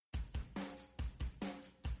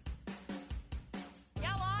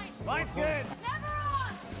Line's good. Never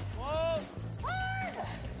on. Whoa. Hard.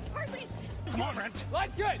 Hardly. Come on, Brent.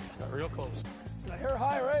 Line's good. Got real close. I hear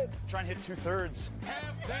high, right? Try and hit 2/3.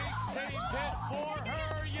 Have they saved it for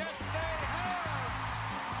her? Yes, they have.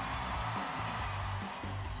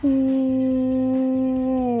 Ooh,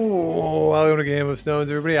 welcome to Game of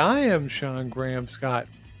Stones, everybody. I am Sean Graham Scott,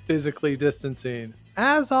 physically distancing.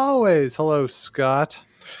 As always, hello, Scott.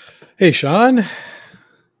 Hey, Sean.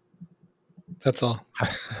 That's all.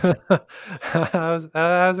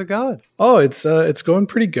 How's it going? Oh, it's going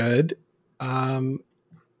pretty good. I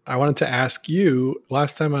wanted to ask you.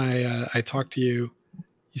 Last time I talked to you,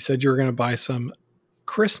 you said you were going to buy some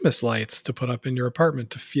Christmas lights to put up in your apartment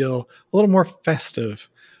to feel a little more festive.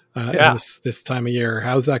 In this time of year.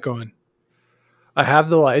 How's that going? I have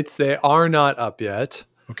the lights. They are not up yet.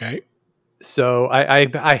 Okay. So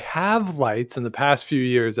I have lights. In the past few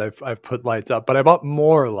years, I've put lights up, but I bought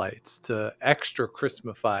more lights to extra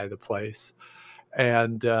Christmify the place.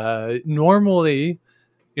 And normally,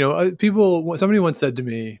 somebody once said to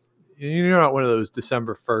me, "You're not one of those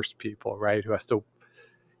December 1st people, right? Who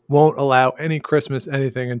won't allow any Christmas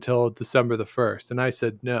anything until December the 1st." And I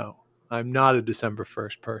said, "No, I'm not a December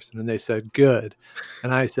 1st person." And they said, "Good."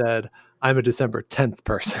 And I said, "I'm a December 10th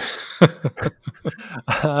person."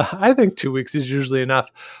 I think 2 weeks is usually enough.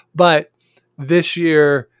 But this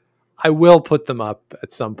year, I will put them up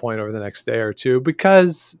at some point over the next day or two,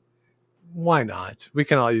 because why not? We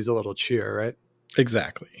can all use a little cheer, right?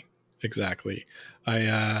 Exactly.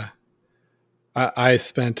 I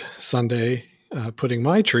spent Sunday putting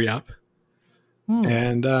my tree up.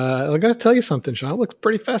 And I got to tell you something, Sean. It looks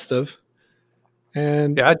pretty festive.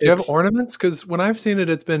 And yeah, do you have ornaments? Because when I've seen it,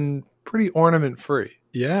 it's been pretty ornament free.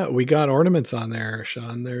 Yeah, we got ornaments on there,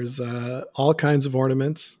 Sean. There's all kinds of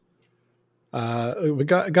ornaments. We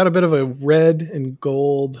got a bit of a red and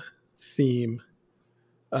gold theme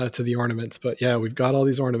to the ornaments, but yeah, we've got all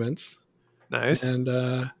these ornaments. Nice. And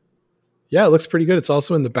yeah, it looks pretty good. It's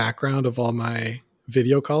also in the background of all my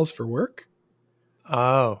video calls for work.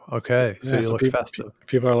 Oh, okay. So you look festive.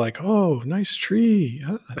 People are like, "Oh, nice tree."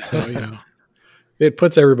 So, it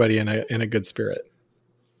puts everybody in a good spirit.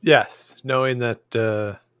 Yes, knowing that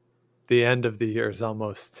the end of the year is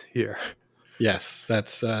almost here. Yes,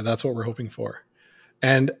 that's what we're hoping for.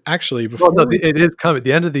 And actually, it is coming.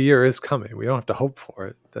 The end of the year is coming. We don't have to hope for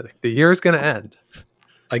it. The year is going to end.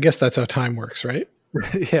 I guess that's how time works, right?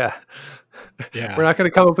 Yeah. We're not going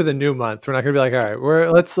to come up with a new month. We're not going to be like, all right,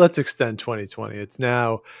 let's extend 2020. It's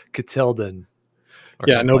now Catilden.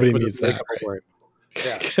 Yeah, nobody needs that. Right?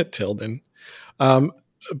 Yeah, Catilden.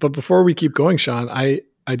 But before we keep going, Sean, I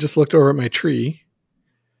just looked over at my tree.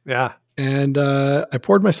 Yeah. And I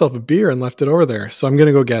poured myself a beer and left it over there. So I'm going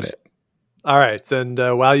to go get it. All right. And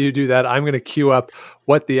while you do that, I'm going to queue up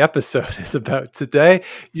what the episode is about today.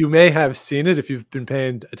 You may have seen it if you've been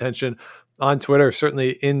paying attention on Twitter,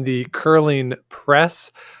 certainly in the curling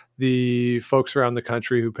press. The folks around the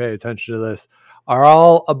country who pay attention to this are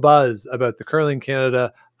all abuzz about the Curling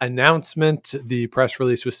Canada announcement. The press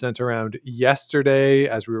release was sent around yesterday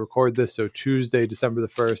as we record this, so Tuesday, December the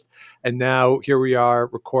 1st. And now here we are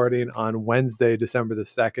recording on Wednesday, December the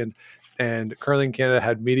 2nd. And Curling Canada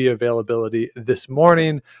had media availability this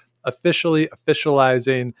morning,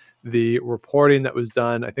 officializing the reporting that was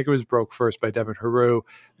done. I think it was broke first by Devin Heroux,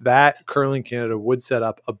 that Curling Canada would set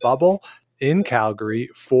up a bubble in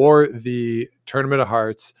Calgary for the Tournament of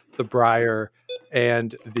Hearts, the Brier,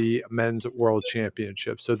 and the Men's World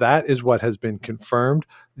Championship. So that is what has been confirmed.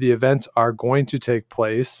 The events are going to take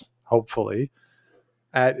place, hopefully,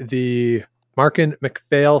 at the Markin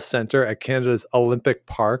MacPhail Center at Canada's Olympic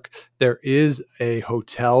Park. There is a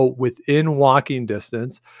hotel within walking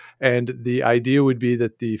distance, and the idea would be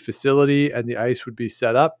that the facility and the ice would be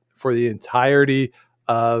set up for the entirety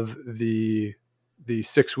of the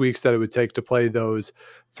 6 weeks that it would take to play those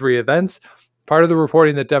three events. Part of the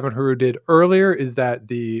reporting that Devin Heroux did earlier is that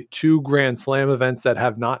the two Grand Slam events that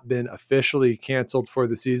have not been officially canceled for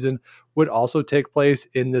the season would also take place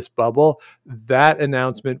in this bubble. That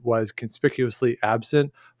announcement was conspicuously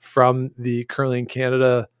absent from the Curling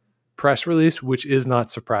Canada press release, which is not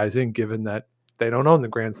surprising given that they don't own the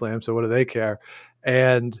Grand Slam, so what do they care?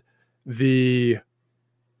 And the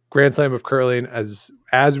Grand Slam of Curling, as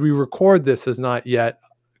we record this, has not yet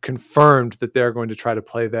confirmed that they're going to try to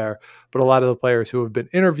play there. But a lot of the players who have been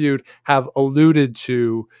interviewed have alluded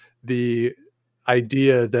to the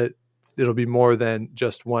idea that it'll be more than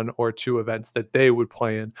just one or two events that they would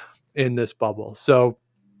play in this bubble. So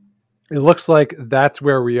it looks like that's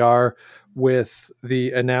where we are with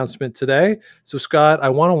the announcement today. So Scott, I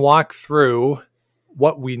want to walk through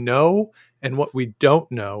what we know and what we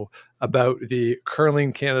don't know about the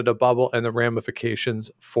Curling Canada bubble and the ramifications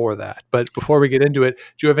for that. But before we get into it,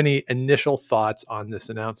 do you have any initial thoughts on this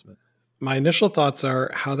announcement? My initial thoughts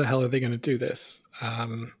are, how the hell are they going to do this?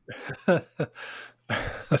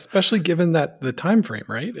 Especially given that the time frame,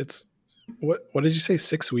 right? It's what did you say,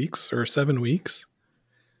 6 weeks or 7 weeks?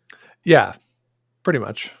 Yeah, pretty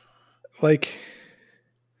much. Like,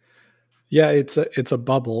 yeah, it's a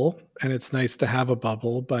bubble, and it's nice to have a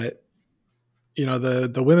bubble, but you know,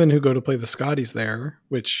 the women who go to play the Scotties there,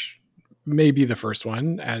 which may be the first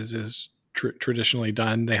one, as is traditionally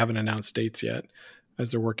done. They haven't announced dates yet,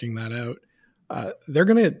 as they're working that out.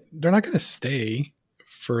 They're not gonna stay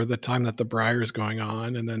for the time that the Brier is going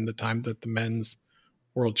on, and then the time that the men's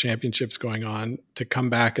World Championship's going on, to come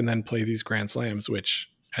back and then play these Grand Slams, which,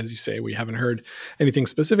 as you say, we haven't heard anything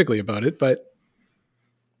specifically about it, but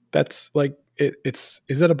that's like is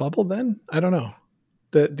it a bubble then? I don't know.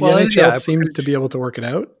 The NHL seemed to be able to work it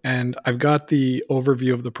out, and I've got the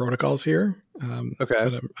overview of the protocols here. Okay,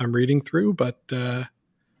 that I'm reading through, but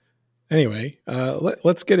anyway,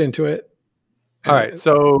 let's get into it. All right,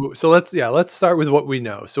 so let's start with what we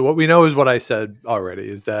know. So what we know is what I said already,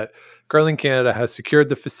 is that Curling Canada has secured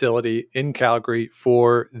the facility in Calgary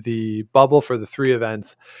for the bubble for the 3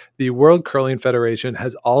 events. The World Curling Federation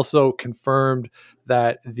has also confirmed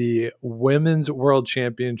that the Women's World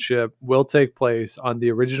Championship will take place on the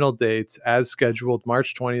original dates as scheduled,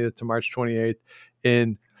 March 20th to March 28th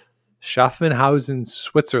in Schaffhausen,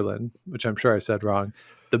 Switzerland, which I'm sure I said wrong.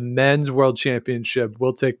 The Men's World Championship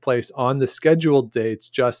will take place on the scheduled dates,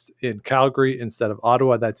 just in Calgary instead of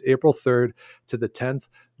Ottawa. That's April 3rd to the 10th.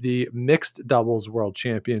 The Mixed Doubles World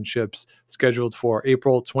Championships scheduled for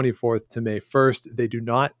April 24th to May 1st. They do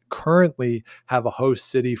not currently have a host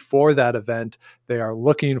city for that event. They are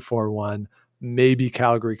looking for one. Maybe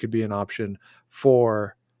Calgary could be an option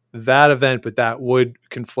for that event, but that would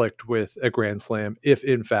conflict with a Grand Slam if,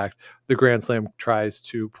 in fact, the Grand Slam tries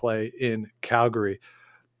to play in Calgary.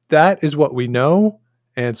 That is what we know.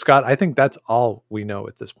 And Scott, I think that's all we know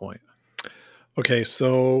at this point. Okay,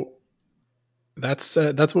 so that's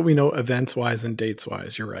what we know events wise and dates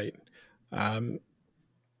wise. You're right.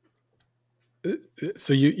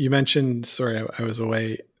 So you mentioned, sorry, I was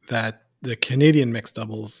away, that the Canadian Mixed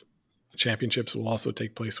Doubles Championships will also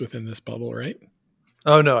take place within this bubble, right?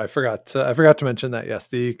 Oh no, I forgot to mention that. Yes,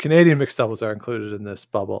 the Canadian Mixed Doubles are included in this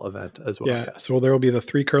bubble event as well. Yeah, so there will be the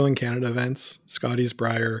 3 Curling Canada events: Scotties,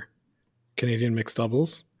 Brier, Canadian Mixed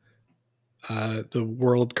Doubles, the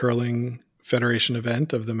World Curling Federation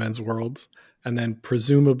event of the Men's Worlds, and then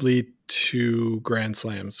presumably 2 Grand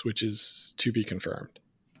Slams, which is to be confirmed.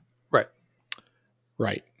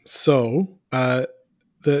 Right. So the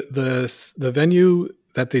venue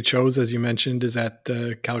that they chose, as you mentioned, is at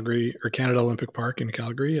Calgary, or Canada Olympic Park in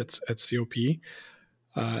Calgary. It's at COP.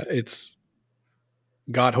 It's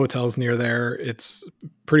got hotels near there. It's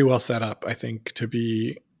pretty well set up, I think, to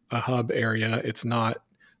be a hub area. It's not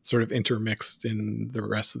sort of intermixed in the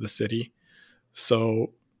rest of the city.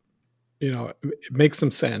 So, you know, it makes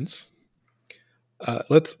some sense.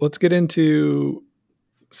 Let's get into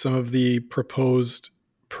some of the proposed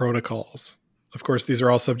protocols. Of course, these are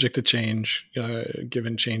all subject to change,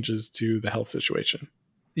 given changes to the health situation.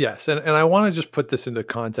 Yes, and I want to just put this into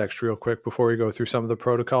context real quick before we go through some of the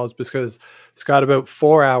protocols, because, Scott, about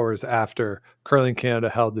 4 hours after Curling Canada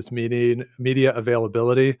held its media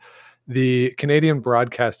availability, the Canadian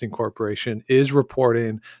Broadcasting Corporation is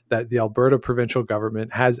reporting that the Alberta provincial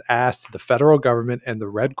government has asked the federal government and the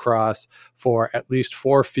Red Cross for at least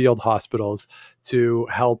 4 field hospitals to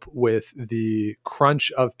help with the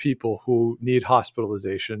crunch of people who need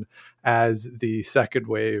hospitalization as the second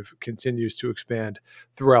wave continues to expand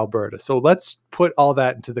through Alberta. So let's put all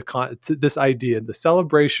that into to this idea, the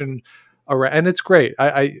celebration around, and it's great.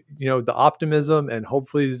 I the optimism, and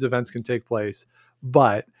hopefully these events can take place,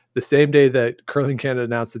 but the same day that Curling Canada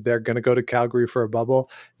announced that they're going to go to Calgary for a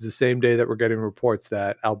bubble is the same day that we're getting reports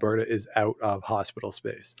that Alberta is out of hospital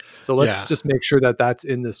space. So let's just make sure that that's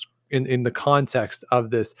in this, in the context of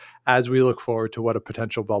this, as we look forward to what a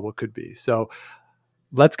potential bubble could be. So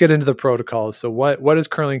let's get into the protocols. So what is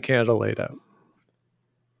Curling Canada laid out?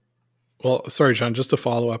 Well, sorry, John, just to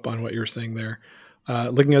follow up on what you were saying there,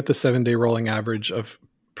 looking at the 7-day rolling average of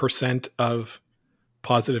 % of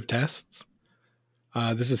positive tests,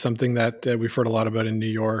 this is something that we've heard a lot about in New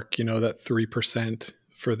York, that 3%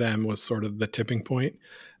 for them was sort of the tipping point.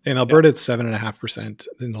 In Alberta, it's 7.5%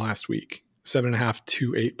 in the last week, 7.5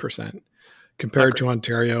 to 8%, compared to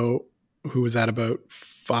Ontario, who was at about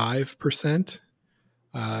 5%,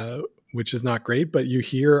 which is not great. But you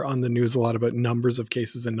hear on the news a lot about numbers of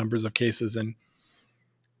cases. And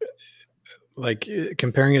like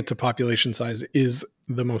comparing it to population size is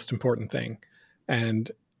the most important thing.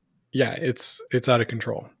 And yeah, it's out of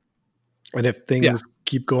control. And if things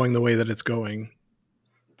keep going the way that it's going,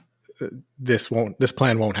 this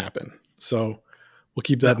plan won't happen. So we'll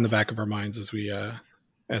keep that in the back of our minds as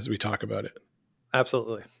we talk about it.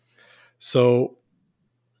 Absolutely. So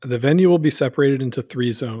the venue will be separated into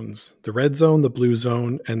 3 zones: the red zone, the blue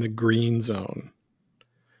zone, and the green zone.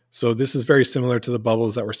 So this is very similar to the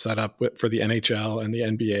bubbles that were set up for the NHL and the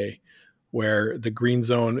NBA, where the green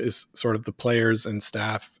zone is sort of the players and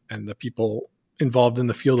staff and the people involved in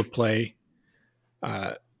the field of play.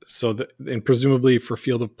 And presumably for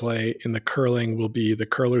field of play in the curling will be the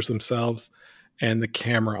curlers themselves and the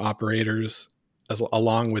camera operators,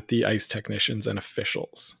 along with the ice technicians and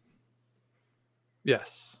officials.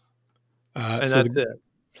 Yes. And that's it.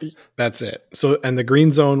 That's it. So, and the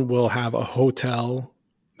green zone will have a hotel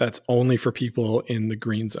that's only for people in the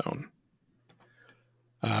green zone.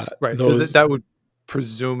 Right. So that would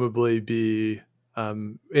presumably be,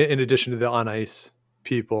 in addition to the on ice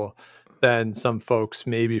people, then some folks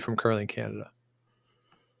maybe from Curling Canada.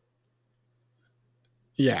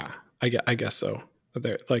 Yeah, I guess so.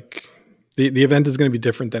 They're, like the event is going to be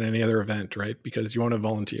different than any other event, right? Because you won't have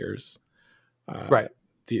volunteers. Right.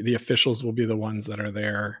 The officials will be the ones that are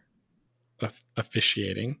there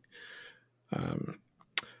officiating.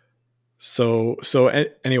 So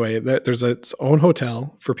anyway, there's its own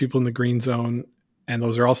hotel for people in the green zone, and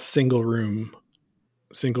those are all single room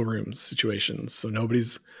situations. So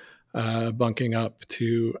nobody's bunking up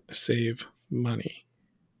to save money.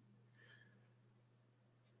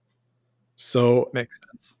 So makes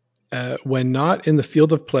sense. When not in the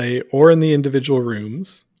field of play or in the individual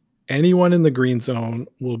rooms, anyone in the green zone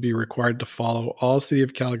will be required to follow all City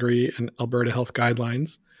of Calgary and Alberta health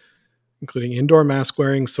guidelines, including indoor mask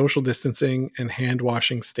wearing, social distancing, and hand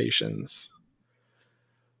washing stations.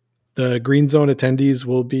 The green zone attendees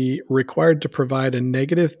will be required to provide a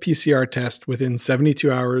negative PCR test within 72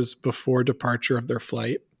 hours before departure of their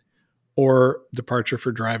flight or departure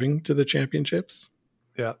for driving to the championships.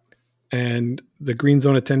 Yeah. And the green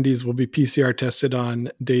zone attendees will be PCR tested on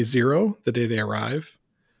day 0, the day they arrive,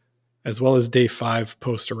 as well as day 5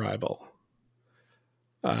 post-arrival.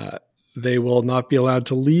 They will not be allowed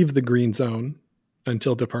to leave the green zone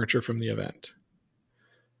until departure from the event.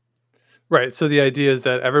 Right. So the idea is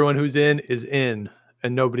that everyone who's in is in,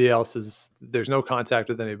 and nobody else is. There's no contact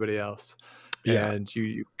with anybody else, and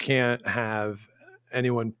you can't have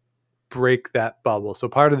anyone break that bubble. So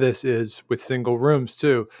part of this is with single rooms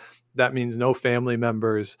too. That means no family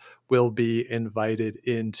members will be invited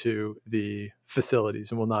into the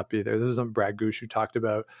facilities and will not be there. This is something Brad Gushue talked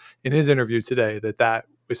about in his interview today, that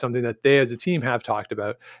was something that they as a team have talked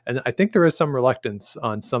about. And I think there is some reluctance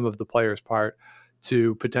on some of the players' part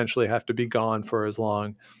to potentially have to be gone for as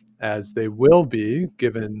long as they will be,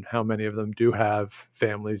 given how many of them do have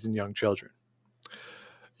families and young children.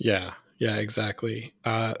 Yeah, exactly.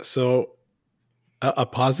 So a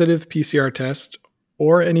positive PCR test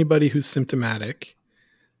or anybody who's symptomatic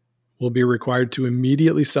will be required to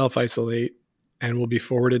immediately self-isolate and will be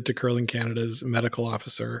forwarded to Curling Canada's medical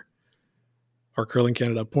officer or Curling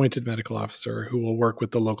Canada appointed medical officer who will work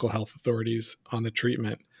with the local health authorities on the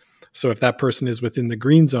treatment. So if that person is within the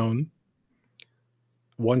green zone,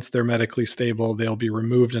 once they're medically stable, they'll be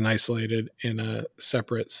removed and isolated in a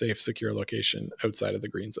separate, safe, secure location outside of the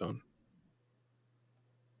green zone.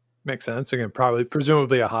 Makes sense. Again,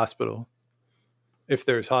 presumably a hospital, if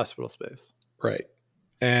there's hospital space. Right.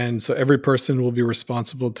 And so every person will be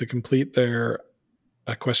responsible to complete a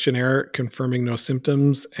questionnaire confirming no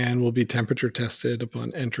symptoms and will be temperature tested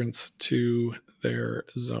upon entrance to their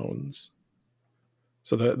zones.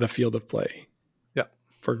 So the field of play. Yeah.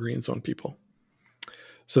 For green zone people.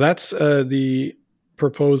 So that's the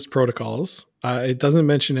proposed protocols. It doesn't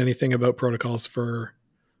mention anything about protocols for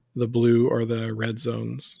the blue or the red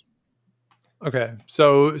zones. Okay,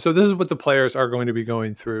 so this is what the players are going to be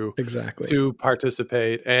going through exactly to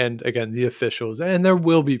participate, and again, the officials, and there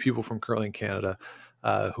will be people from Curling Canada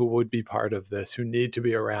who would be part of this, who need to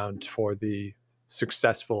be around for the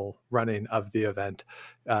successful running of the event.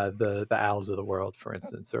 The Als of the world, for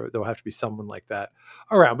instance, there'll have to be someone like that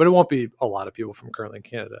around, but it won't be a lot of people from Curling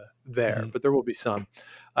Canada there, but there will be some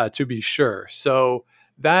to be sure. So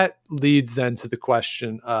that leads then to the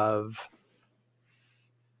question of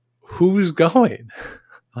who's going.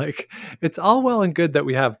 Like, it's all well and good that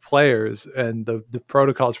we have players and the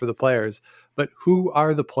protocols for the players, but who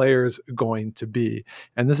are the players going to be?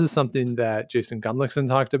 And this is something that Jason Gunlickson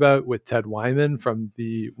talked about with Ted Wyman from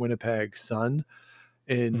the Winnipeg Sun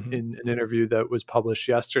in an interview that was published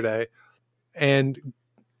yesterday. And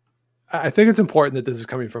I think it's important that this is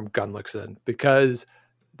coming from Gunnlaugsson, because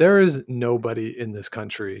there is nobody in this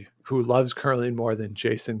country who loves curling more than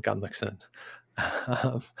Jason Gunnlaugsson.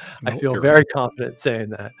 I feel very confident saying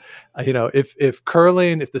that. If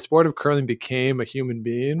the sport of curling became a human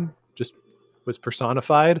being, just was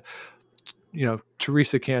personified,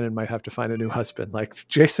 Teresa Cannon might have to find a new husband. Like,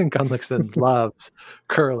 Jason Gunnlaugsson loves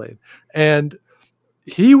curling. And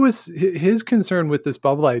his concern with this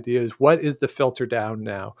bubble idea is, what is the filter down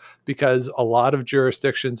now? Because a lot of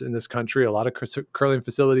jurisdictions in this country, a lot of curling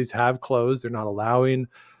facilities have closed. They're not allowing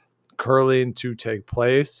curling to take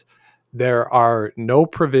place. There are no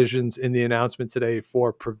provisions in the announcement today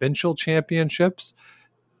for provincial championships.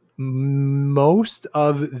 Most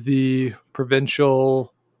of the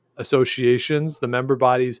provincial associations, the member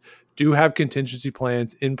bodies, do have contingency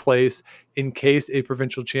plans in place in case a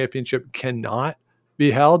provincial championship cannot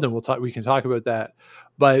be held, and we can talk about that.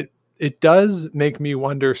 But it does make me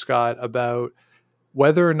wonder, Scott, about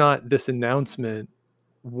whether or not this announcement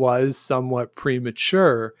was somewhat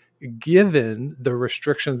premature, given the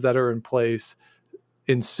restrictions that are in place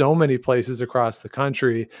in so many places across the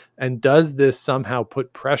country. And does this somehow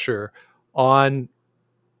put pressure on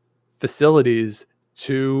facilities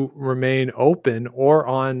to remain open, or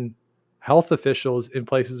on health officials in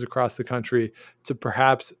places across the country to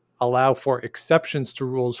perhaps allow for exceptions to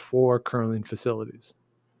rules for curling facilities?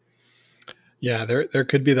 Yeah, there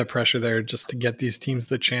could be the pressure there just to get these teams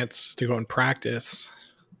the chance to go and practice.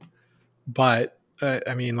 But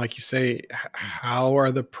I mean, like you say, how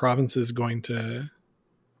are the provinces going to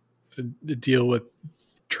deal with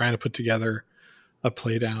trying to put together a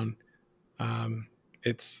play down?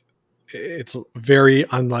 It's very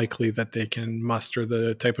unlikely that they can muster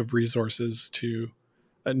the type of resources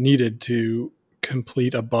needed to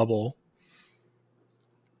complete a bubble.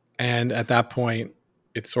 And at that point,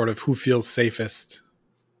 it's sort of who feels safest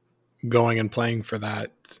going and playing for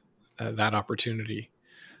that opportunity.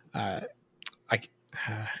 I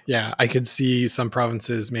could see some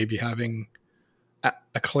provinces maybe having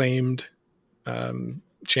acclaimed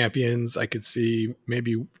champions. I could see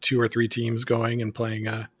maybe 2 or 3 teams going and playing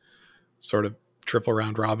a sort of triple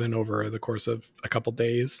round robin over the course of a couple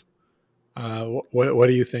days. What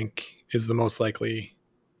do you think is the most likely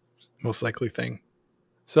thing?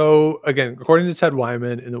 So again, according to Ted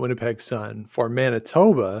Wyman in the Winnipeg Sun, for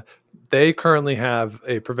Manitoba, they currently have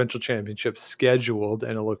a provincial championship scheduled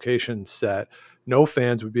and a location set. No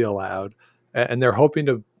fans would be allowed, and they're hoping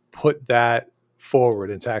to put that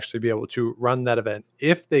forward and to actually be able to run that event.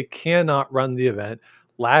 If they cannot run the event,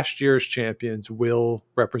 last year's champions will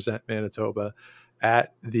represent Manitoba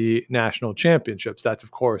at the national championships. That's,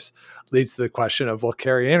 of course, leads to the question of, well,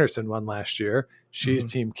 Carrie Anderson won last year. She's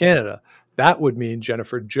Team Canada. That would mean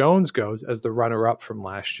Jennifer Jones goes as the runner-up from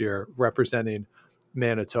last year, representing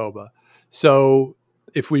Manitoba. So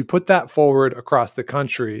if we put that forward across the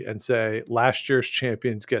country and say last year's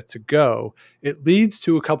champions get to go, it leads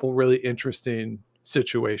to a couple really interesting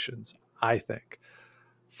situations, I think.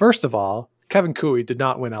 First of all, Kevin Cooey did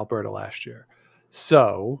not win Alberta last year.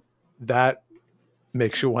 So that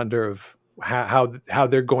makes you wonder of how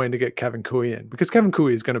they're going to get Kevin Cooey in, because Kevin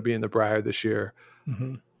Cooey is going to be in the Brier this year,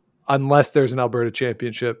 unless there's an Alberta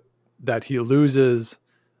championship that he loses.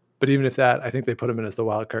 But even if that, I think they put him in as the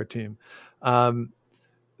wildcard team.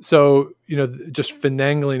 So, just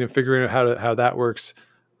finagling and figuring out how that works.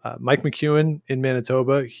 Mike McEwen in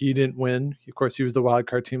Manitoba, he didn't win. Of course, he was the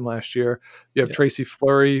wildcard team last year. You have Tracy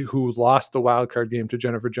Fleury, who lost the wildcard game to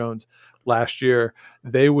Jennifer Jones last year.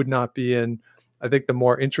 They would not be in. I think the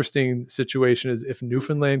more interesting situation is if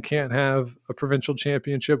Newfoundland can't have a provincial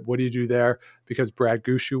championship, what do you do there? Because Brad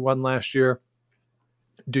Gushue won last year.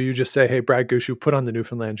 Do you just say, hey, Brad Gushue, put on the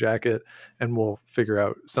Newfoundland jacket and we'll figure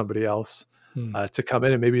out somebody else to come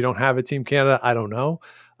in? And maybe you don't have a Team Canada. I don't know.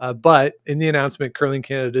 But in the announcement, Curling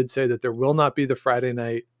Canada did say that there will not be the Friday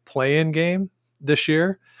night play-in game this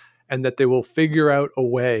year, and that they will figure out a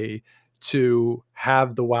way to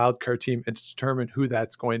have the wildcard team and to determine who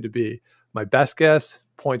that's going to be. My best guess,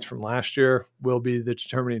 points from last year will be the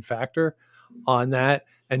determining factor on that.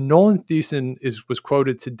 And Nolan Thiessen was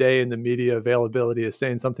quoted today in the media availability as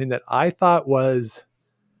saying something that I thought was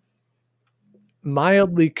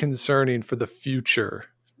mildly concerning for the future.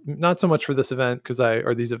 Not so much for this event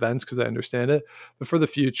these events because I understand it, but for the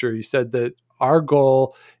future. He said that our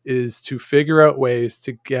goal is to figure out ways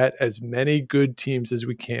to get as many good teams as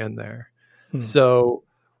we can there. So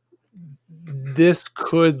this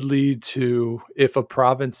could lead to, if a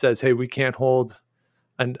province says, hey, we can't hold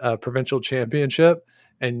a provincial championship,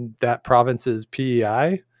 and that province's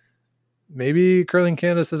PEI, maybe Curling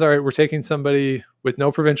Canada says, all right, we're taking somebody with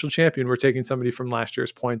no provincial champion. We're taking somebody from last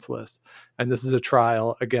year's points list. And this is a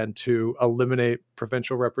trial, again, to eliminate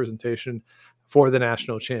provincial representation for the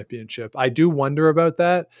national championship. I do wonder about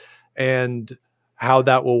that and how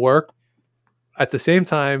that will work. At the same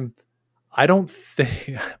time, I don't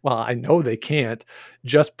think, well, I know they can't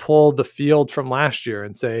just pull the field from last year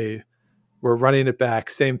and say, we're running it back,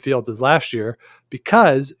 same fields as last year,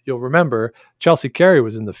 because you'll remember Chelsea Carey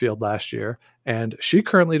was in the field last year and she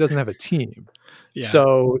currently doesn't have a team. Yeah.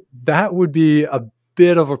 So that would be a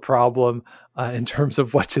bit of a problem in terms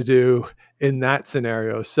of what to do in that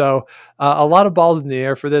scenario. So a lot of balls in the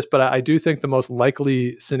air for this, but I do think the most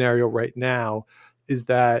likely scenario right now is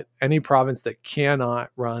that any province that cannot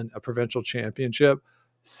run a provincial championship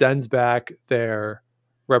sends back their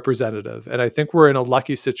representative. And I think we're in a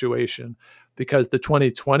lucky situation because the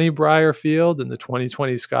 2020 Brier field and the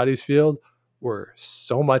 2020 Scotties field were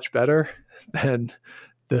so much better than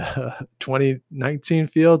the 2019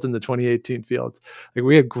 fields and the 2018 fields. Like,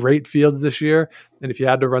 we had great fields this year, and if you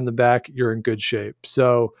had to run them back, you're in good shape.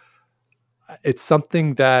 So it's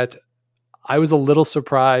something that I was a little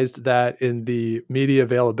surprised that in the media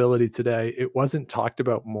availability today, it wasn't talked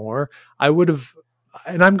about more. I would have,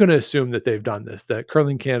 and I'm going to assume that they've done this, that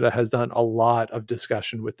Curling Canada has done a lot of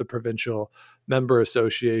discussion with the provincial member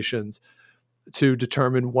associations to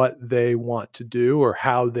determine what they want to do or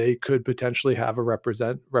how they could potentially have a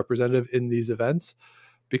representative in these events.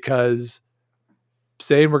 Because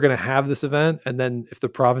saying we're going to have this event, and then if the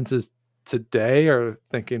provinces today are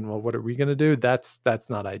thinking, well, what are we going to do? That's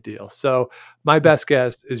not ideal. So my best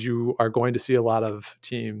guess is you are going to see a lot of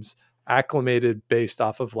teams acclimated based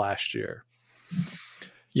off of last year.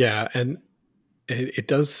 Yeah. And it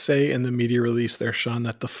does say in the media release there, Sean,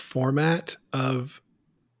 that the format of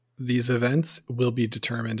these events will be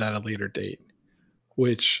determined at a later date,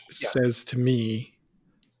 which says to me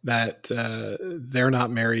that they're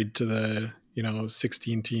not married to the,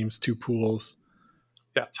 16 teams, 2 pools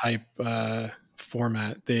type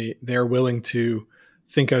format. They're willing to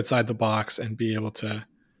think outside the box and be able to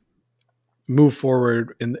move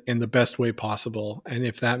forward in the best way possible. And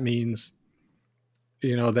if that means,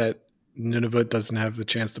 that Nunavut doesn't have the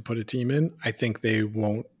chance to put a team in, I think they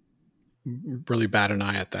won't really bat an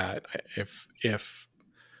eye at that. If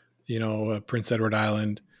Prince Edward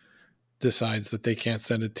Island decides that they can't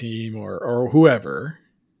send a team or whoever,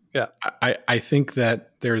 I think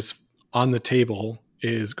that there's on the table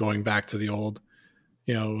is going back to the old,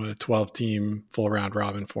 12 team full round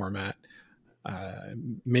robin format,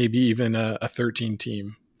 maybe even a 13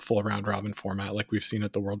 team full round robin format like we've seen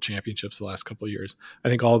at the World Championships the last couple of years. I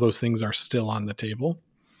think all those things are still on the table.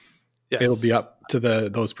 Yes. It'll be up to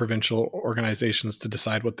those provincial organizations to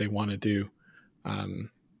decide what they want to do. And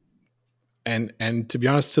to be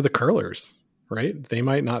honest, to the curlers, right? They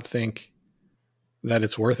might not think that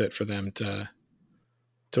it's worth it for them to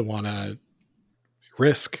want to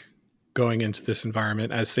risk going into this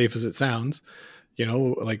environment, as safe as it sounds.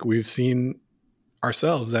 Like we've seen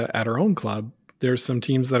ourselves at our own club, there's some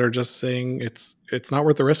teams that are just saying it's not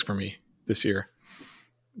worth the risk for me this year.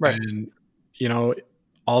 Right. And,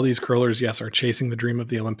 all these curlers, yes, are chasing the dream of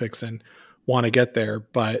the Olympics and want to get there.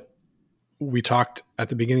 But we talked at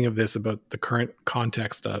the beginning of this about the current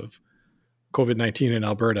context of COVID-19 in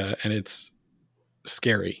Alberta, and it's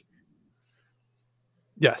scary.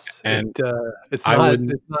 Yes. And it's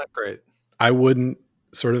not great. I wouldn't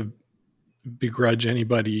sort of begrudge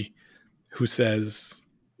anybody who says,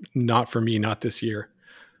 not for me, not this year,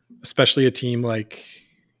 especially a team like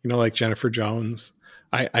Jennifer Jones.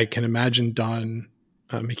 I can imagine Dawn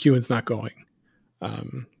McEwen's not going.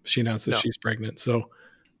 She announced that she's pregnant. So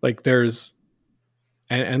like there's,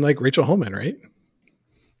 and like Rachel Homan, right?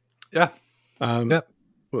 Yeah.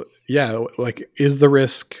 Yeah. Like, is the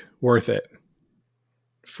risk worth it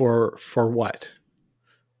for what?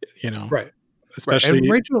 Right. Especially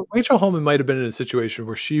and Rachel Homan might have been in a situation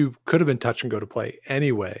where she could have been touch and go to play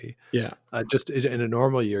anyway. Yeah. Just in a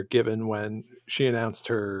normal year, given when she announced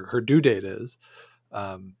her due date is,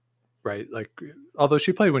 right. Like, although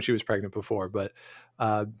she played when she was pregnant before, but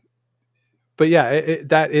yeah,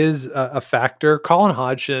 that is a factor. Colin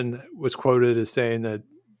Hodgson was quoted as saying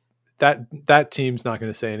that team's not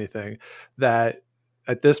going to say anything, that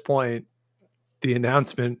at this point, the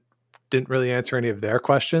announcement didn't really answer any of their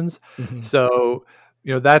questions. Mm-hmm. So,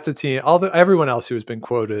 that's a team, although everyone else who has been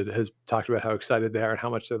quoted has talked about how excited they are and how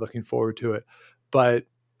much they're looking forward to it. But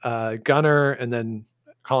Gunnar and then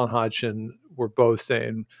Colin Hodgson were both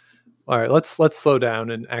saying, all right, let's slow down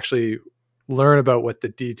and actually learn about what the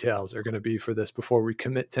details are going to be for this before we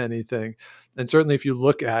commit to anything. And certainly if you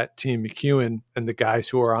look at Team McEwen and the guys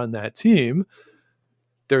who are on that team,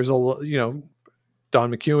 there's Dawn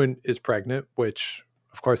McEwen is pregnant, which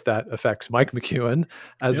of course that affects Mike McEwen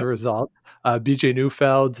as a result. BJ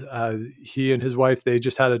Neufeld, he and his wife, they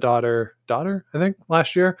just had a daughter, I think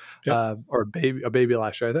last year, or a baby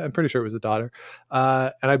last year. I'm pretty sure it was a daughter.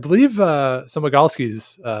 And I believe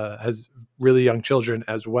Somogalski's has really young children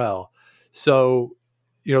as well. So,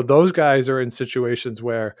 those guys are in situations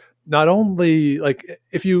where not only like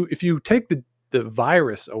if you take the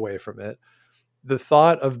virus away from it, the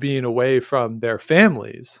thought of being away from their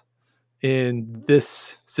families in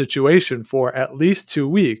this situation for at least 2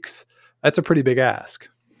 weeks, that's a pretty big ask.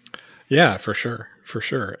 Yeah, for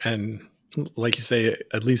sure. And like you say,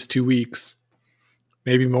 at least 2 weeks,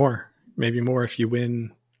 maybe more if you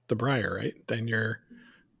win the Brier, right? Then you're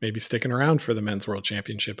maybe sticking around for the Men's World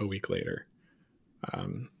Championship a week later.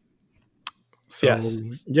 Yes.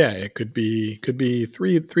 Yeah, it could be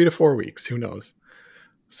 3 to 4 weeks. Who knows?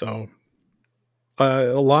 So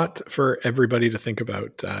a lot for everybody to think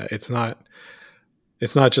about. It's not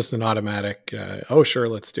just an automatic, oh, sure,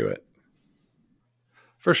 let's do it.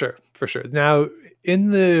 For sure. Now,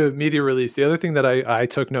 in the media release, the other thing that I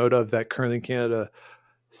took note of that Curling Canada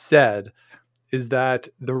said is that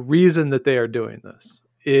the reason that they are doing this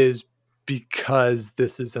is because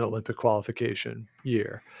this is an Olympic qualification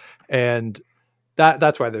year. And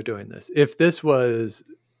that's why they're doing this. If this was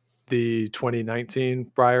the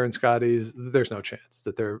 2019 Brier and Scotties, there's no chance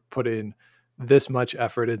that they're putting this much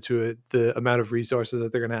effort into it, the amount of resources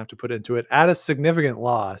that they're going to have to put into it at a significant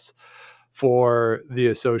loss for the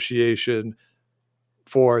association,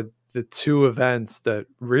 for the two events that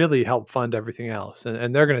really help fund everything else.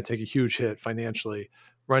 And they're going to take a huge hit financially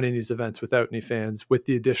running these events without any fans, with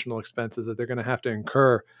the additional expenses that they're going to have to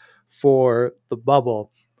incur for the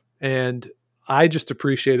bubble. And I just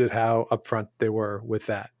appreciated how upfront they were with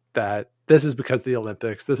that this is because of the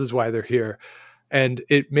Olympics. This is why they're here. And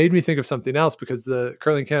it made me think of something else, because the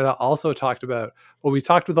Curling Canada also talked about, well, we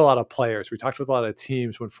talked with a lot of players. We talked with a lot of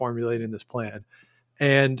teams when formulating this plan.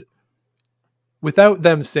 And without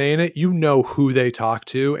them saying it, who they talked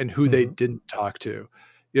to and who they didn't talk to.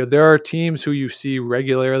 There are teams who you see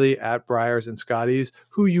regularly at Briers and Scotties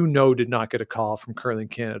who did not get a call from Curling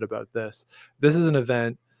Canada about this. This is an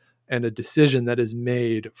event and a decision that is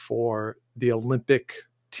made for the Olympic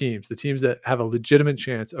teams, the teams that have a legitimate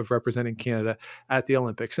chance of representing Canada at the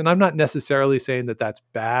Olympics. And I'm not necessarily saying that that's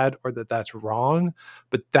bad or that that's wrong,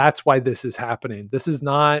 but that's why this is happening. This is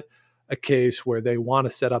not a case where they want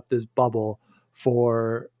to set up this bubble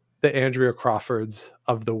for the Andrea Crawfords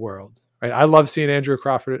of the world, right? I love seeing Andrea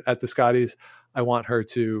Crawford at the Scotties. I want her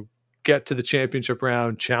to get to the championship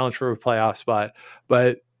round, challenge for a playoff spot,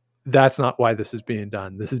 but that's not why this is being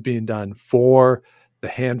done. This is being done for the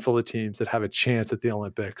handful of teams that have a chance at the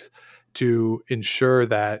Olympics, to ensure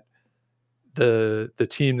that the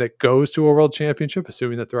team that goes to a world championship,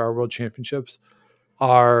 assuming that there are world championships,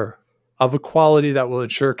 are of a quality that will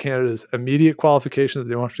ensure Canada's immediate qualification, that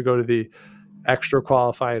they won't have to go to the extra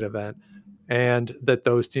qualifying event, and that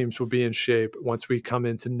those teams will be in shape once we come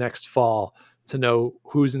into next fall to know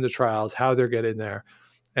who's in the trials, how they're getting there,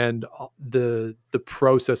 and the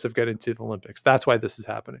process of getting to the Olympics. That's why this is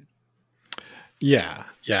happening. Yeah.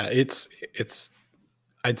 It's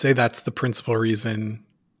I'd say that's the principal reason.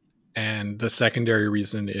 And the secondary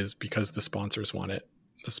reason is because the sponsors want it,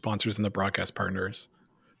 the sponsors and the broadcast partners.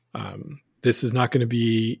 This is not going to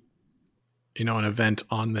be, an event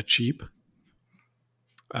on the cheap,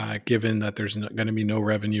 given that there's going to be no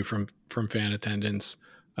revenue from fan attendance,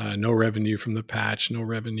 no revenue from the patch, no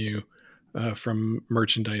revenue from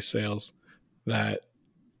merchandise sales. That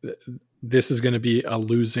this is going to be a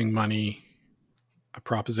losing money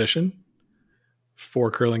proposition for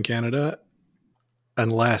Curling Canada,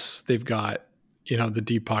 unless they've got, the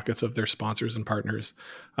deep pockets of their sponsors and partners,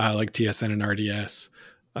 like TSN and RDS,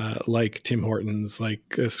 like Tim Hortons, like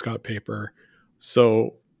Scott Paper.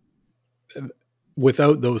 So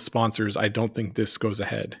without those sponsors, I don't think this goes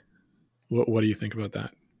ahead. What do you think about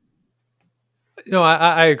that?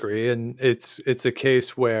 I agree. And it's a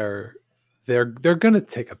case where they're going to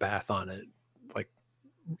take a bath on it. Like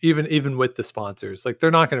even with the sponsors, like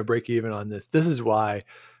they're not going to break even on this. This is why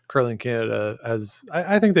Curling Canada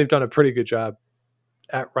I think they've done a pretty good job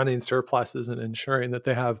at running surpluses and ensuring that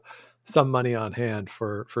they have some money on hand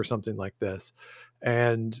for something like this.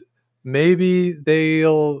 And maybe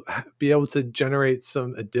they'll be able to generate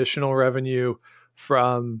some additional revenue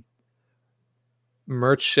from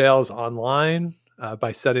merch sales online,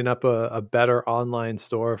 by setting up a better online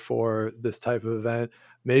store for this type of event.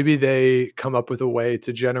 Maybe they come up with a way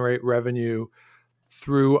to generate revenue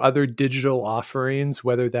through other digital offerings,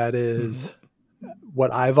 whether that is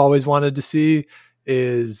what I've always wanted to see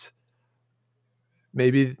is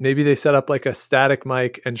maybe they set up like a static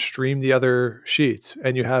mic and stream the other sheets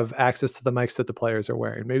and you have access to the mics that the players are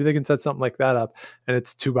wearing. Maybe they can set something like that up and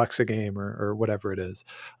it's $2 a game or whatever it is.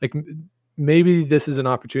 Like maybe this is an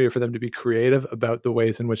opportunity for them to be creative about the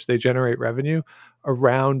ways in which they generate revenue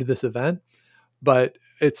around this event, but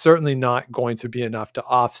it's certainly not going to be enough to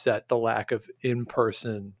offset the lack of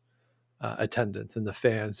in-person attendance and the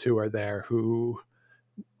fans who are there who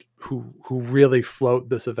really float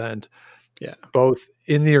this event. Yeah. Both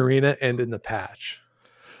in the arena and in the patch.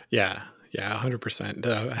 Yeah.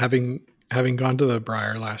 100%. Having gone to the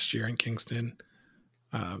Briar last year in Kingston,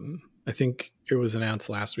 I think it was announced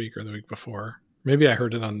last week or the week before. Maybe I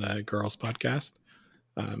heard it on the girls podcast.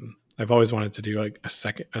 I've always wanted to do like a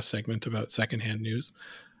segment about secondhand news.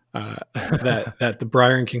 That the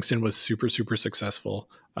Briar in Kingston was super, super successful.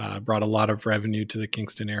 Brought a lot of revenue to the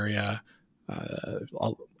Kingston area.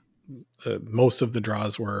 Most of the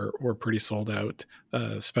draws were pretty sold out,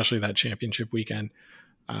 especially that championship weekend.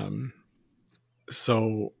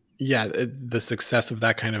 So yeah, the success of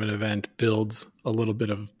that kind of an event builds a little bit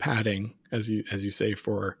of padding, as you say,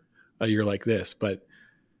 for a year like this. But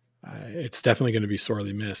it's definitely going to be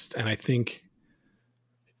sorely missed, and I think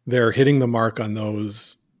they're hitting the mark on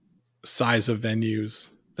those size of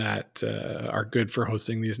venues that are good for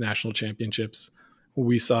hosting these national championships.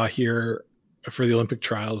 We saw here for the Olympic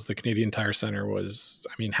trials, the Canadian Tire Center was,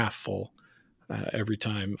 half full every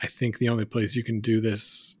time. I think the only place you can do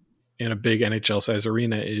this in a big NHL size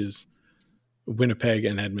arena is Winnipeg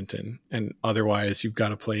and Edmonton. And otherwise you've got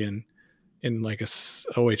to play in like a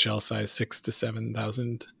OHL size 6,000 to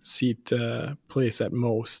 7,000 seat place at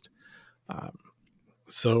most.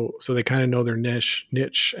 So they kind of know their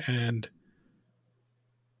niche and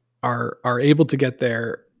are able to get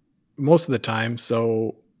there most of the time.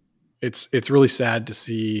 So it's really sad to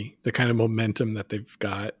see the kind of momentum that they've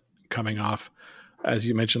got coming off. As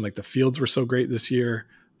you mentioned, like the fields were so great this year.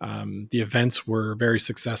 The events were very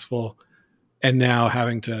successful, and now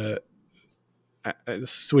having to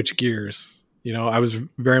switch gears. I was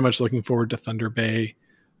very much looking forward to Thunder Bay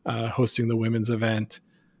hosting the women's event.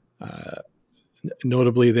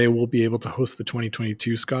 Notably, they will be able to host the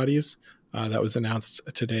 2022 Scotties. That was announced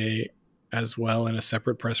today as well in a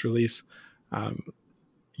separate press release.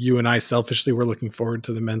 You and I selfishly were looking forward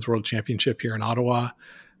to the Men's World Championship here in Ottawa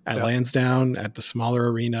at Lansdowne at the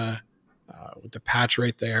smaller arena with the patch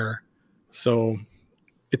right there. So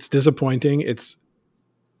it's disappointing. It's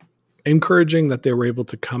encouraging that they were able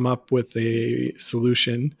to come up with a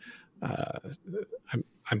solution.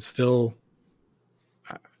 I'm still,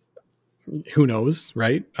 who knows,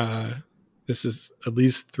 right? This is at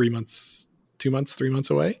least 3 months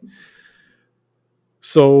away.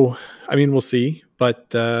 So, we'll see,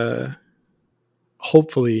 but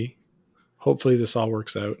hopefully this all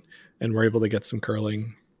works out and we're able to get some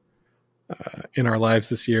curling in our lives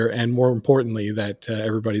this year. And more importantly, that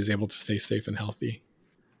everybody's able to stay safe and healthy.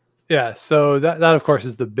 Yeah. So that of course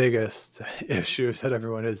is the biggest issue, is that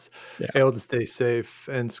everyone is able to stay safe.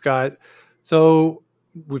 And Scott, so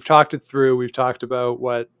we've talked it through. We've talked about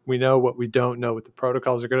what we know, what we don't know, what the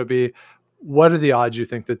protocols are going to be. What are the odds you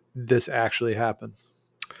think that this actually happens?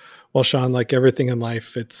 Well, Sean, like everything in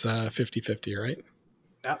life, it's 50-50, right?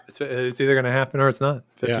 Yeah, it's either going to happen or it's not.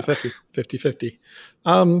 50-50.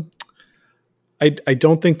 50-50. I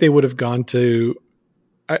don't think they would have gone to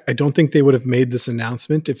 – I don't think they would have made this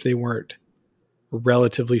announcement if they weren't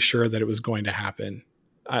relatively sure that it was going to happen.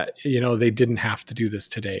 They didn't have to do this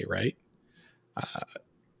today, right?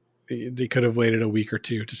 They could have waited a week or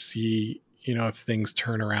two to see, if things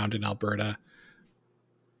turn around in Alberta.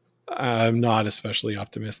 I'm not especially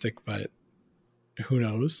optimistic, but who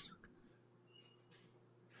knows?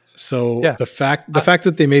 So the fact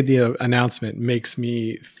that they made the announcement makes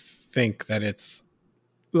me think that it's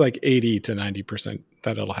like 80 to 90%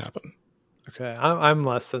 that it'll happen. Okay. I'm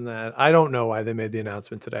less than that. I don't know why they made the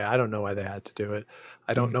announcement today. I don't know why they had to do it.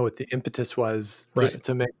 I don't know what the impetus was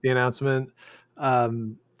to make the announcement.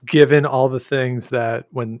 Given all the things that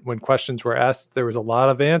when questions were asked, there was a lot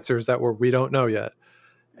of answers that were, we don't know yet.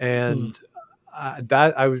 And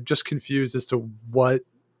that I was just confused as to what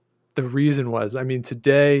the reason was.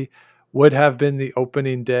 Today would have been the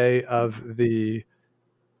opening day of the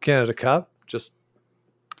Canada Cup, just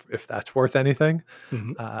if that's worth anything.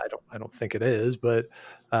 I don't think it is, but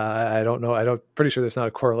I don't know. Pretty sure there's not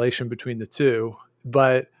a correlation between the two,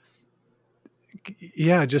 but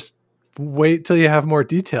yeah, just wait till you have more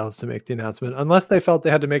details to make the announcement, unless they felt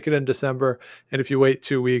they had to make it in December. And if you wait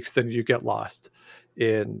 2 weeks, then you get lost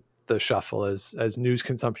in the shuffle as news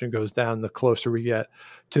consumption goes down the closer we get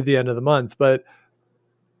to the end of the month. But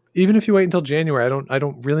even if you wait until January, I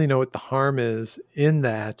don't really know what the harm is in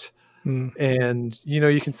that. And,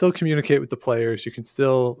 you can still communicate with the players. You can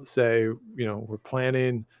still say, we're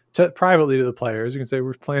planning privately to the players. You can say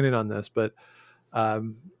we're planning on this, but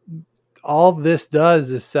all this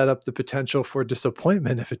does is set up the potential for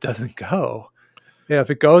disappointment if it doesn't go. If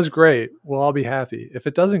it goes, great, we'll all be happy. If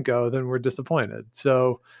it doesn't go, then we're disappointed.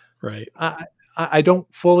 So right. I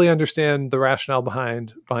don't fully understand the rationale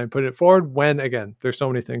behind putting it forward when, again, there's so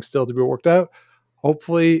many things still to be worked out.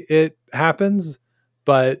 Hopefully it happens,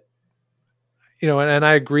 but and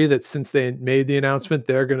I agree that since they made the announcement,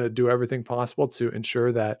 they're going to do everything possible to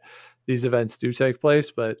ensure that these events do take place.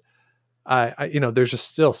 But I there's just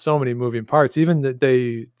still so many moving parts. Even that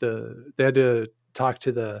they had to talk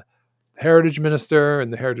to the Heritage Minister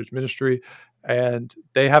and the Heritage Ministry, and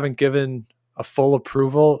they haven't given a full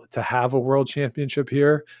approval to have a World Championship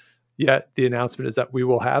here yet. The announcement is that we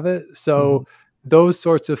will have it. So those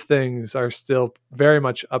sorts of things are still very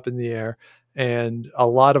much up in the air, and a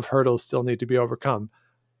lot of hurdles still need to be overcome.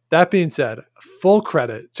 That being said, full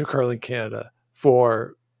credit to Curling Canada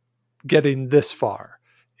for getting this far.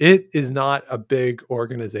 It is not a big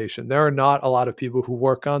organization. There are not a lot of people who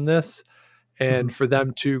work on this, and for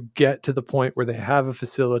them to get to the point where they have a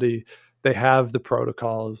facility, they have the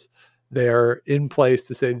protocols, they're in place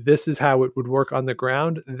to say this is how it would work on the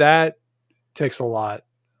ground, that takes a lot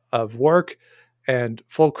of work, and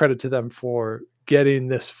full credit to them for getting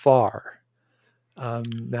this far.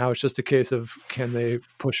 Now it's just a case of, can they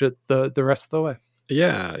push it the rest of the way?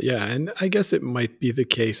 Yeah. And I guess it might be the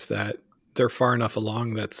case that they're far enough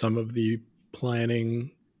along that some of the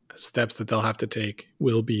planning steps that they'll have to take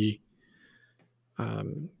will be,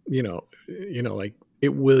 like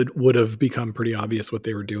it would have become pretty obvious what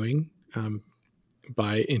they were doing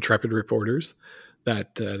by intrepid reporters,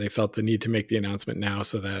 that they felt the need to make the announcement now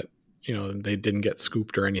so that, they didn't get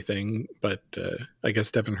scooped or anything. But I guess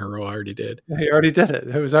Devin Hurrow already did. He already did it.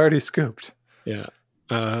 It was already scooped. Yeah.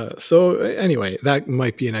 So anyway, that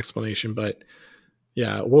might be an explanation, but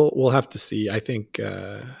yeah, we'll have to see. I think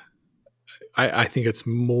I think it's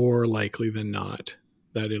more likely than not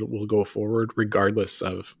that it will go forward, regardless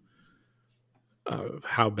of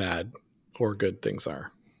how bad or good things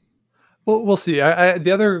are. Well, we'll see.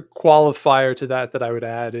 The other qualifier to that I would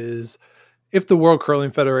add is, if the World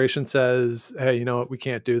Curling Federation says, "Hey, you know what, we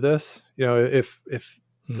can't do this," if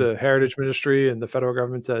the Heritage Ministry and the federal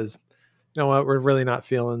government says, "You know what, we're really not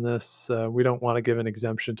feeling this. We don't want to give an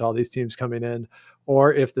exemption to all these teams coming in,"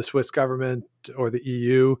 or if the Swiss government or the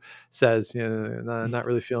EU says, "Not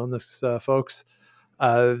really feeling this, folks,"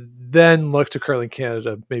 then look to Curling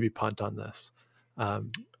Canada, maybe punt on this.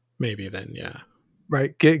 Maybe then, yeah.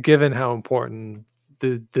 Right. Given how important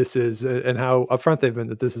this is and how upfront they've been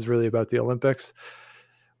that this is really about the Olympics.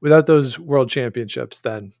 Without those World Championships,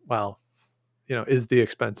 then, well, is the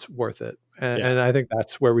expense worth it? And I think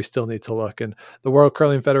that's where we still need to look. And the World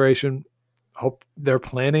Curling Federation, hope they're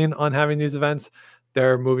planning on having these events.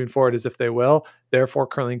 They're moving forward as if they will. Therefore,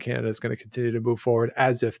 Curling Canada is going to continue to move forward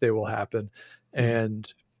as if they will happen.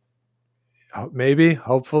 And maybe,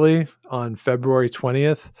 hopefully, on February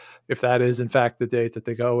 20th, if that is in fact the date that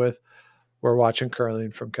they go with, we're watching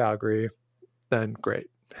curling from Calgary, then great.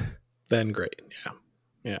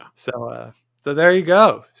 Yeah. So there you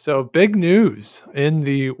go. So big news in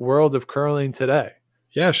the world of curling today.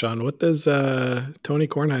 Yeah, Sean, what does Tony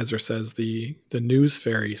Kornheiser says the news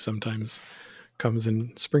fairy sometimes comes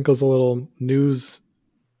and sprinkles a little news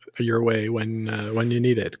your way when you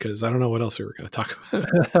need it, because I don't know what else we were going to talk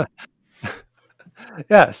about.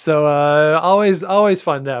 Yeah, so always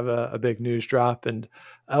fun to have a big news drop, and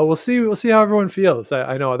we'll see how everyone feels.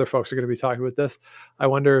 I know other folks are going to be talking about this. I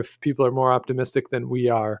wonder if people are more optimistic than we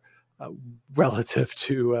are relative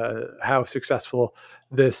to how successful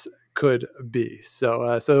this could be.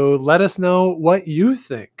 So let us know what you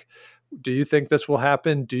think. Do you think this will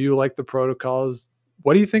happen? Do you like the protocols?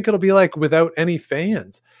 What do you think it'll be like without any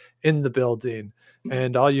fans in the building?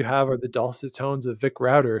 And all you have are the dulcet tones of Vic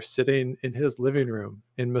Rauter sitting in his living room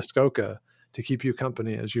in Muskoka to keep you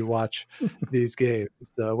company as you watch these games.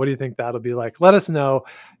 So what do you think that'll be like? Let us know.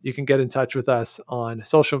 You can get in touch with us on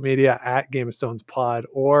social media at Game of Stones Pod,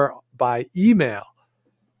 or by email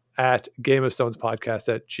at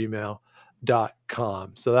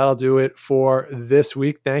gameofstonespodcast@gmail.com. So that'll do it for this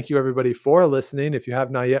week. Thank you, everybody, for listening. If you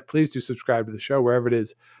have not yet, please do subscribe to the show wherever it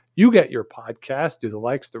is you get your podcast. Do the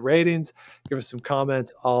likes, the ratings, give us some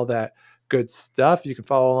comments, all that Good stuff. You can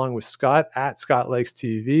follow along with Scott at Scott Lakes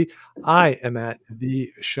TV. I am at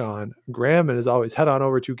the Sean Graham. And as always, head on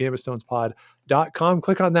over to GameOfStonesPod.com.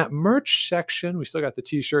 Click on that merch section. We still got the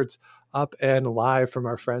t-shirts up and live from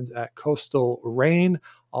our friends at Coastal Rain.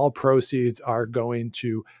 All proceeds are going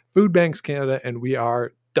to Food Banks Canada, and we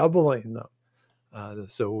are doubling them.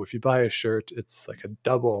 So if you buy a shirt, it's like a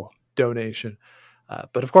double donation.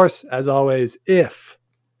 But of course, as always, if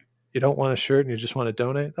you don't want a shirt and you just want to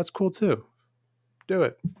donate, that's cool too. Do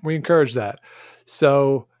it. We encourage that.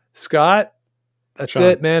 So Scott, that's Sean.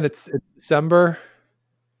 it, man. It's December.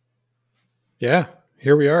 Yeah,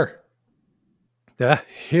 here we are. Yeah,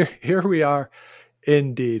 here we are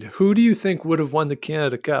indeed. Who do you think would have won the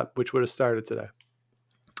Canada Cup, which would have started today?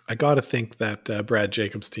 I got to think that Brad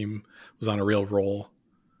Jacobs' team was on a real roll.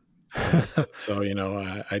 So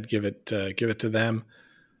I'd give it to them.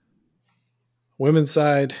 Women's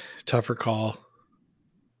side, tougher call.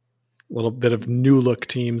 A little bit of new look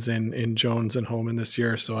teams in Jones and Homan this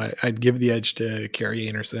year, so I'd give the edge to Carrie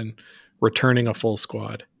Anderson returning a full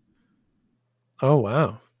squad. Oh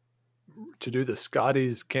wow! To do the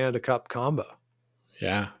Scotties Canada Cup combo.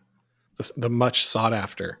 Yeah, the much sought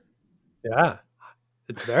after. Yeah.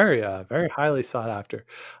 It's very, very highly sought after.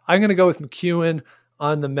 I'm going to go with McEwen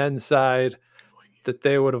on the men's side that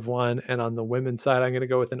they would have won. And on the women's side, I'm going to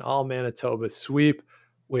go with an all Manitoba sweep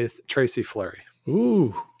with Tracy Fleury.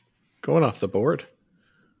 Ooh, going off the board.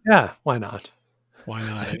 Yeah, why not? Why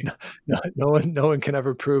not? Eh? No one can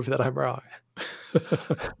ever prove that I'm wrong.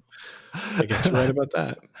 I guess you're right about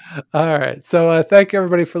that. All right. So thank you,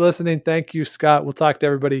 everybody, for listening. Thank you, Scott. We'll talk to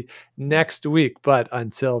everybody next week. But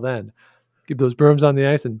until then, keep those brooms on the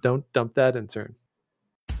ice and don't dump that intern.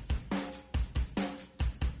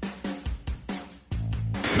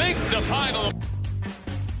 Make the final.